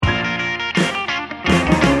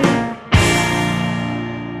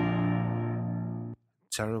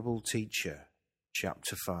Terrible Teacher,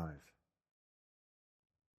 Chapter 5.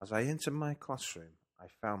 As I entered my classroom, I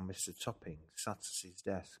found Mr. Topping sat at his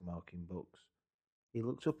desk marking books. He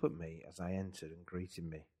looked up at me as I entered and greeted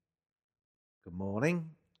me. "Good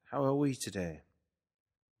morning. How are we today?"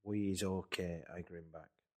 "We is okay," I grinned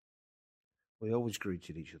back. We always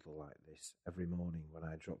greeted each other like this every morning when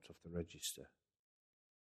I dropped off the register.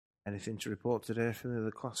 "Anything to report today from the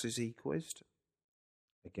other classes?" he quizzed.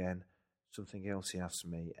 Again, something else he asked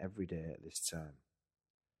me every day at this time.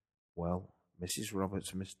 Well, Mrs.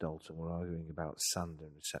 Roberts and Miss Dalton were arguing about sand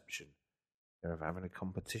and reception. They were having a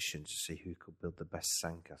competition to see who could build the best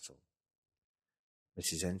sandcastle.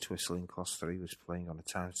 Mrs. Entwistle in Class 3 was playing on a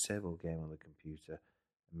times table game on the computer,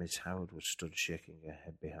 and Miss Howard was stood shaking her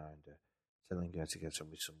head behind her, telling her to get on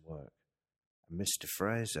with some work. And Mr.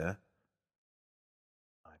 Fraser...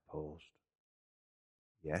 I paused.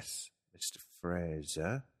 "Yes, Mr.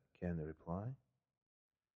 Fraser," came the reply.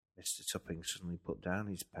 Mr. Topping suddenly put down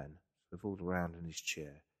his pen, swiveled round in his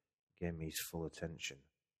chair, and gave me his full attention.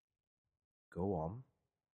 "Go on."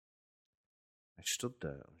 I stood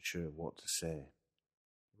there, unsure of what to say.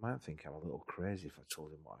 He might think I'm a little crazy if I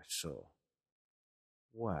told him what I saw.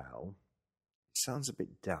 Well, it sounds a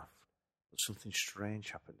bit daft, but something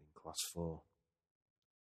strange happened in Class 4.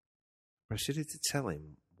 I proceeded to tell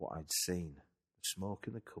him what I'd seen, the smoke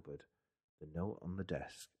in the cupboard, the note on the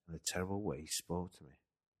desk, and the terrible way he spoke to me.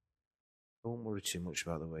 I won't worry too much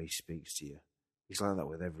about the way he speaks to you. He's like that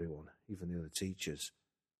with everyone, even the other teachers.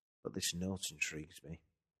 But this note intrigues me.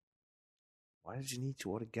 Why does he need to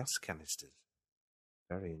order gas canisters?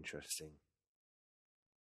 Very interesting.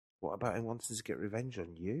 What about him wanting to get revenge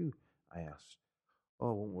on you? I asked. Oh,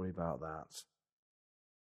 I won't worry about that.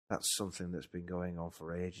 That's something that's been going on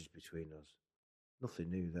for ages between us. Nothing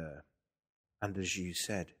new there. And as you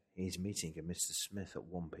said, he's meeting a Mr. Smith at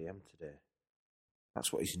 1 p.m. today.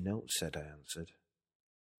 That's what his note said, I answered.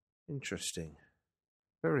 Interesting.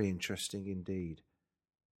 Very interesting indeed,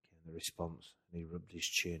 came the response, and he rubbed his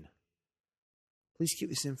chin. Please keep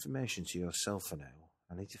this information to yourself for now.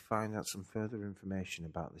 I need to find out some further information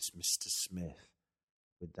about this Mr. Smith.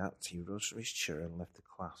 With that, he rose from his chair and left the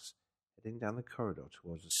class, heading down the corridor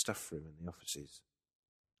towards the staff room and the offices.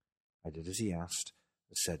 I did as he asked,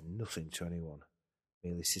 and said nothing to anyone,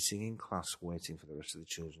 merely sitting in class waiting for the rest of the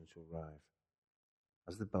children to arrive.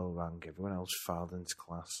 As the bell rang, everyone else filed into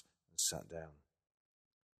class and sat down.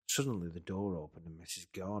 Suddenly the door opened and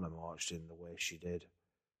Mrs. Garner marched in the way she did.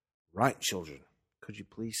 "Right, children, could you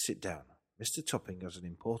please sit down? Mr. Topping has an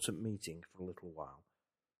important meeting for a little while,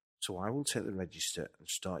 so I will take the register and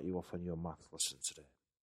start you off on your math lesson today."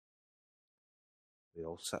 We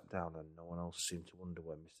all sat down and no one else seemed to wonder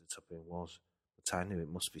where Mr. Topping was, but I knew it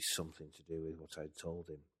must be something to do with what I'd told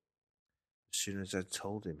him. As soon as I'd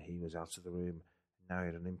told him, he was out of the room, and now he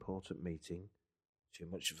had an important meeting. Too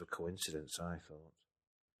much of a coincidence, I thought.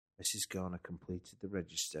 Mrs. Garner completed the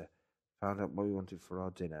register, found out what we wanted for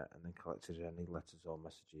our dinner, and then collected any letters or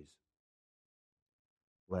messages.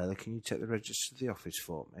 "Layla, can you take the register to the office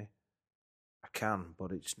for me?" "I can,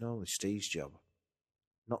 but it's normally Steve's job."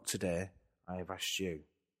 "Not today. I have asked you."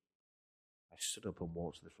 I stood up and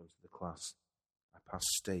walked to the front of the class. I passed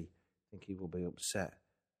Steve, thinking he would be upset.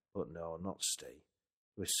 But no, not Steve.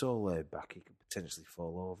 He was so laid back he could potentially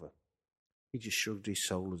fall over. He just shrugged his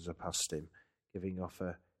shoulders as I passed him, giving off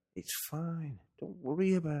a "it's fine, don't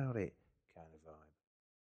worry about it" kind of vibe.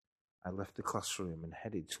 I left the classroom and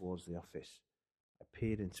headed towards the office. I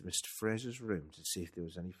peered into Mr. Fraser's room to see if there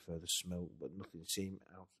was any further smoke, but nothing seemed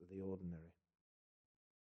out of the ordinary.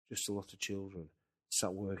 Just a lot of children,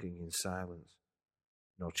 sat working in silence.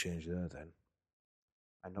 No change there then.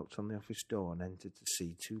 I knocked on the office door and entered to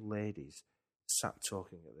see two ladies sat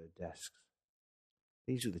talking at their desks.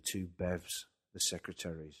 These were the two Bevs, the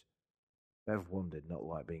secretaries. Bev 1 did not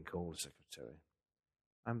like being called a secretary.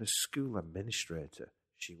 "I'm the school administrator,"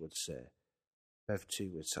 she would say. Bev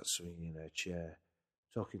 2 was sat swinging in her chair,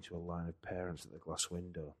 talking to a line of parents at the glass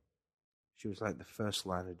window. She was like the first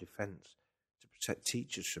line of defence to protect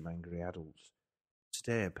teachers from angry adults.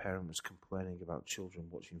 Today, a parent was complaining about children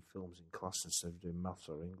watching films in class instead of doing maths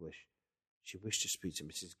or English. She wished to speak to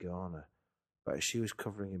Mrs. Garner, but as she was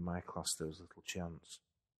covering in my class, there was little chance.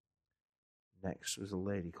 Next was a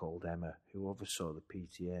lady called Emma, who oversaw the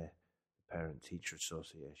PTA, the Parent Teacher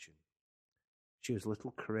Association. She was a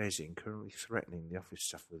little crazy and currently threatening the office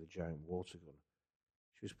staff with a giant water gun.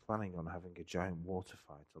 She was planning on having a giant water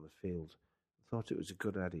fight on the field and thought it was a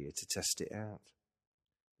good idea to test it out.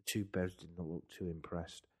 The two Bevs did not look too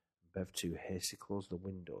impressed, and Bev 2 hastily closed the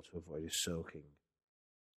window to avoid a soaking.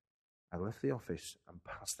 I left the office and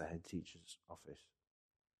passed the head teacher's office.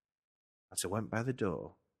 As I went by the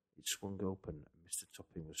door, it swung open and Mr.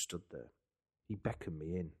 Topping was stood there. He beckoned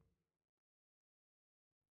me in.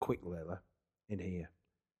 Quick, Layla, in here.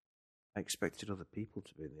 I expected other people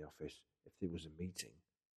to be in the office if there was a meeting,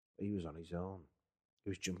 but he was on his own. He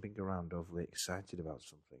was jumping around, overly excited about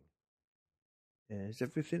something. Is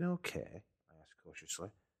everything okay? I asked cautiously.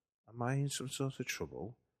 Am I in some sort of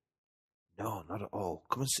trouble? No, not at all.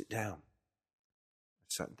 Come and sit down. I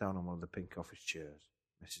sat down on one of the pink office chairs,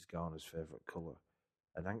 Mrs. Garner's favourite colour,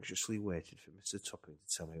 and anxiously waited for Mr. Topping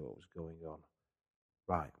to tell me what was going on.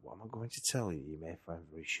 Right, what am I going to tell you may find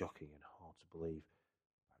very shocking and hard to believe.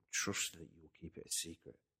 I'm trusting that you will keep it a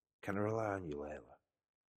secret. Can I rely on you, Layla?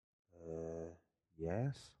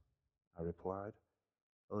 Yes, I replied,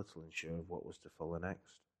 a little unsure of what was to follow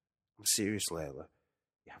next. I'm serious, Layla.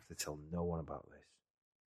 You have to tell no one about this.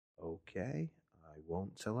 Okay, I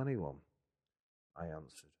won't tell anyone, I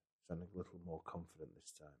answered, sounding a little more confident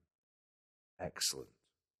this time. Excellent.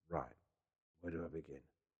 Right, where do I begin?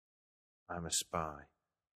 I'm a spy.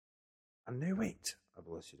 I knew it, I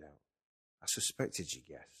blurted out. I suspected you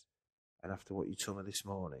guessed, and after what you told me this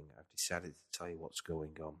morning, I've decided to tell you what's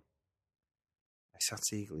going on. I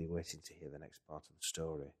sat eagerly waiting to hear the next part of the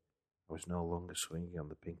story. I was no longer swinging on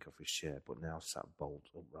the pink office chair, but now sat bolt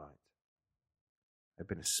upright. I've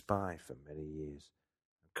been a spy for many years,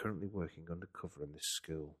 and currently working undercover in this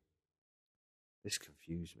school. This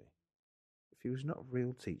confused me. If he was not a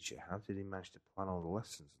real teacher, how did he manage to plan all the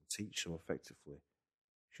lessons and teach so effectively?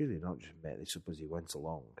 Surely not just make this up as he went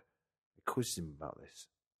along. I quizzed him about this.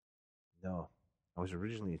 No, I was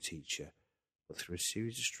originally a teacher, but through a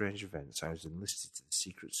series of strange events I was enlisted to the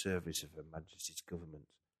Secret Service of Her Majesty's government.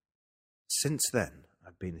 Since then,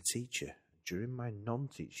 I've been a teacher, and during my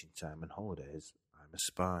non-teaching time and holidays, I'm a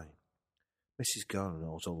spy. Mrs. Garner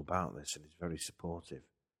knows all about this and is very supportive.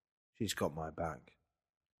 She's got my back.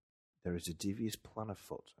 There is a devious plan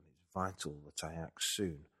afoot, and it's vital that I act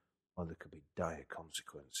soon, or there could be dire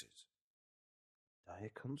consequences. Dire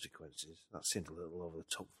consequences? That seemed a little over the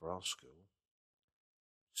top for our school.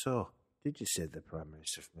 So, did you save the Prime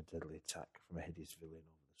Minister from a deadly attack from a hideous villain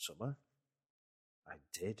over the summer? I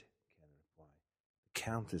did, Ken replied. The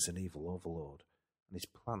Count is an evil overlord, and his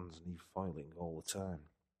plans need foiling all the time.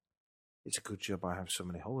 It's a good job I have so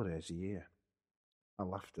many holidays a year. I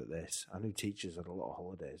laughed at this. I knew teachers had a lot of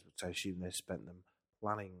holidays, but I assumed they spent them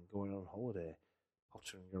planning going on holiday,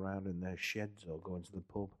 pottering around in their sheds or going to the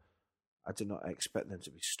pub. I did not expect them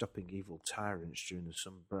to be stopping evil tyrants during the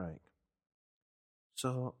summer break.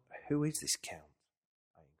 So, who is this Count?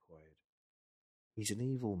 I inquired. He's an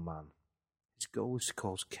evil man. His goal is to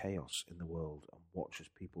cause chaos in the world and watch as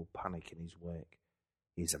people panic in his wake.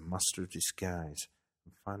 He is a master of disguise,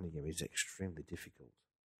 and finding him is extremely difficult.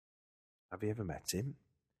 Have you ever met him?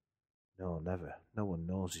 No, never. No one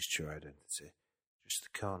knows his true identity, just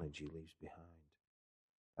the carnage he leaves behind.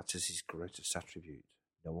 That is his greatest attribute.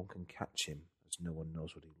 No one can catch him, as no one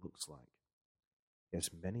knows what he looks like. He has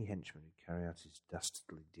many henchmen who carry out his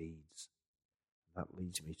dastardly deeds. And that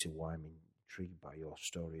leads me to why I'm intrigued by your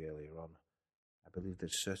story earlier on. I believe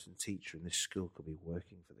that a certain teacher in this school could be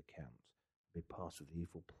working for the Count and be part of the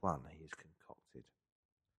evil plan he has concocted.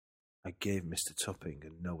 I gave Mr. Topping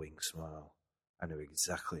a knowing smile. I knew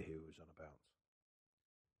exactly who he was on about.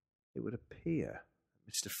 It would appear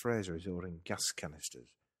that Mr. Fraser is ordering gas canisters,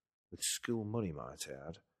 with school money, might I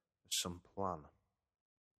add, as some plan.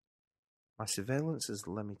 My surveillance has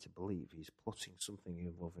led me to believe he is plotting something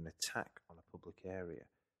involving an attack on a public area,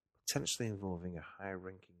 potentially involving a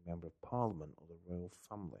high-ranking member of Parliament or the royal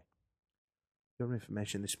family. Your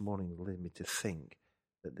information this morning led me to think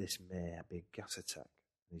that this may be a gas attack,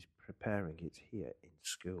 and he's preparing it here in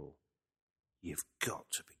school. You've got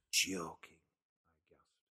to be joking, I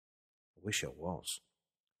gasped. I wish I was.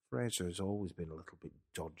 Fraser has always been a little bit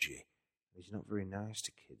dodgy, and he's not very nice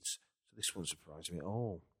to kids, so this won't surprise me at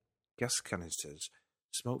all. Gas canisters,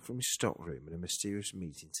 smoke from his stockroom, and a mysterious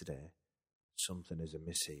meeting today. Something is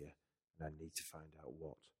amiss here, and I need to find out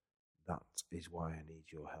what. That is why I need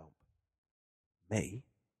your help. Me?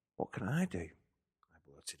 What can I do? I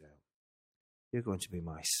blurted out. You're going to be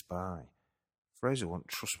my spy. Fraser won't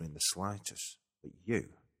trust me in the slightest, but you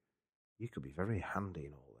could be very handy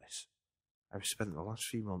in all this. I've spent the last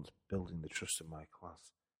few months building the trust of my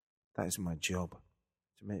class. That is my job,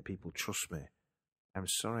 to make people trust me. I'm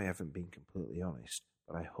sorry I haven't been completely honest,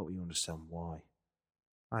 but I hope you understand why.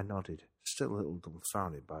 I nodded, still a little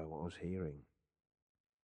dumbfounded by what I was hearing.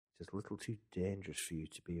 It is a little too dangerous for you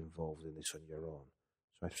to be involved in this on your own,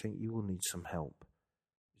 so I think you will need some help.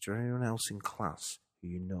 Is there anyone else in class who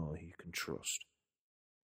you know who you can trust?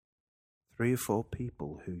 3 or 4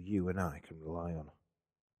 people who you and I can rely on.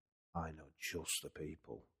 I know just the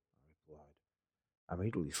people, I replied. I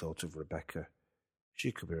immediately thought of Rebecca.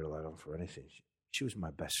 She could be relied on for anything. She was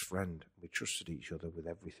my best friend. We trusted each other with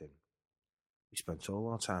everything. We spent all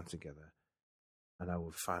our time together, and I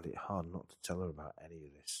would find it hard not to tell her about any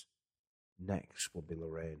of this. Next would be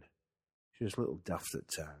Lorraine. She was a little daft at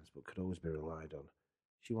times, but could always be relied on.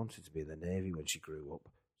 She wanted to be in the Navy when she grew up,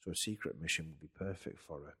 so a secret mission would be perfect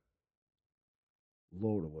for her.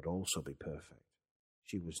 Laura would also be perfect.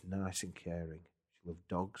 She was nice and caring. She loved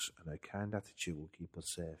dogs, and her kind attitude would keep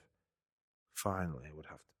us safe. Finally, I would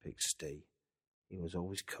have to pick Steve. He was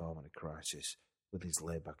always calm in a crisis, with his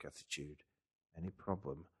laid-back attitude. Any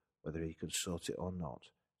problem, whether he could sort it or not,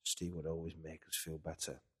 Steve would always make us feel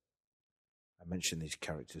better. I mentioned these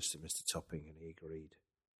characters to Mr. Topping, and he agreed.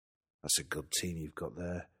 That's a good team you've got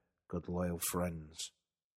there. Good loyal friends.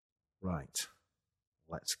 Right,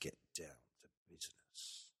 let's get down to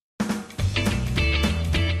business.